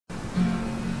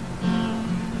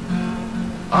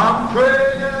I'm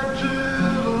praying to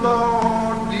the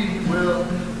Lord He will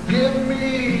give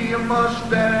me a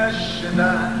mustache, and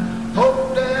I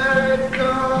hope that it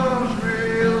comes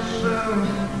real soon.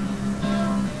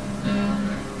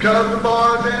 'Cause the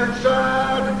boys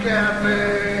inside the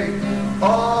cafe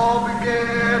all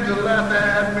began to laugh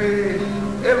at me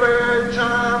every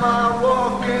time I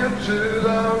walk into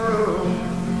the room.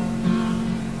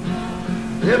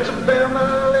 It's a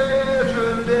family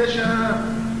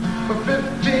tradition for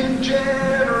 15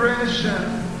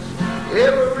 generations.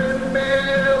 Every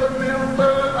male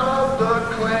member of the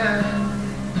clan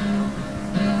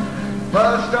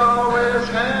must always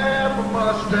have a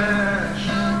mustache,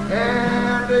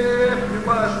 and if you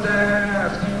must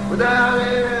ask, without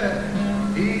it,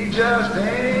 he just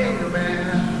ain't a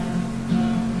man.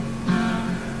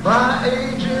 My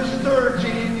age is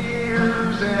 13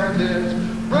 years, and it's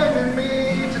bringing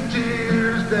me to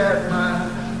tears that my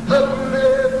upper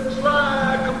lip looks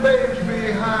like a babe's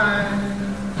behind.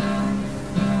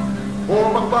 For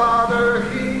my father,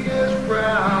 he is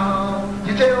proud.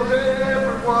 He tells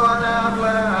everyone out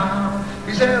loud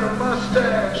he's had a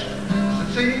mustache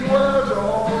since he was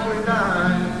only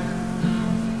 9.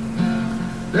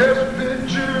 There's a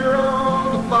picture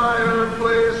on the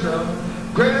fireplace of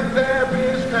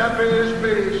Grandpappy's Pappy's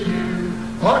face. You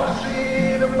ought to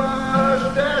see the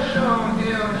mustache on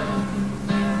him.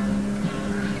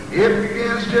 It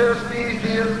begins just beneath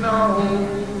his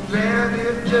nose, and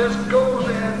it just goes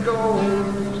and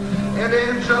goes, and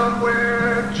ends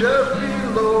somewhere just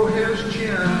below his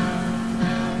chin.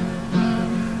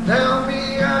 Now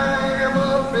me, I am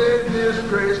a big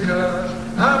disgrace, 'cause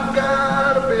I've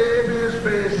got a baby's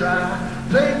face. I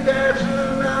think that's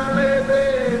when I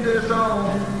may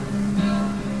disown.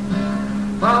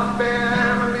 My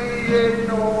family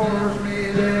ignores me.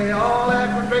 They all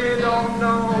act like they don't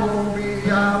know me.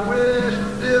 I wish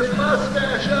this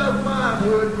mustache of mine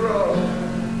would grow.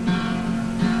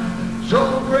 So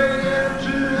praying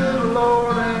to the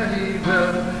Lord that He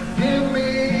will give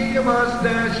me a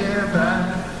mustache, and I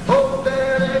hope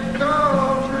that it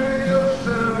comes real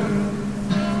soon.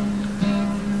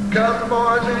 'Cause the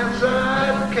boys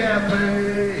inside the cafe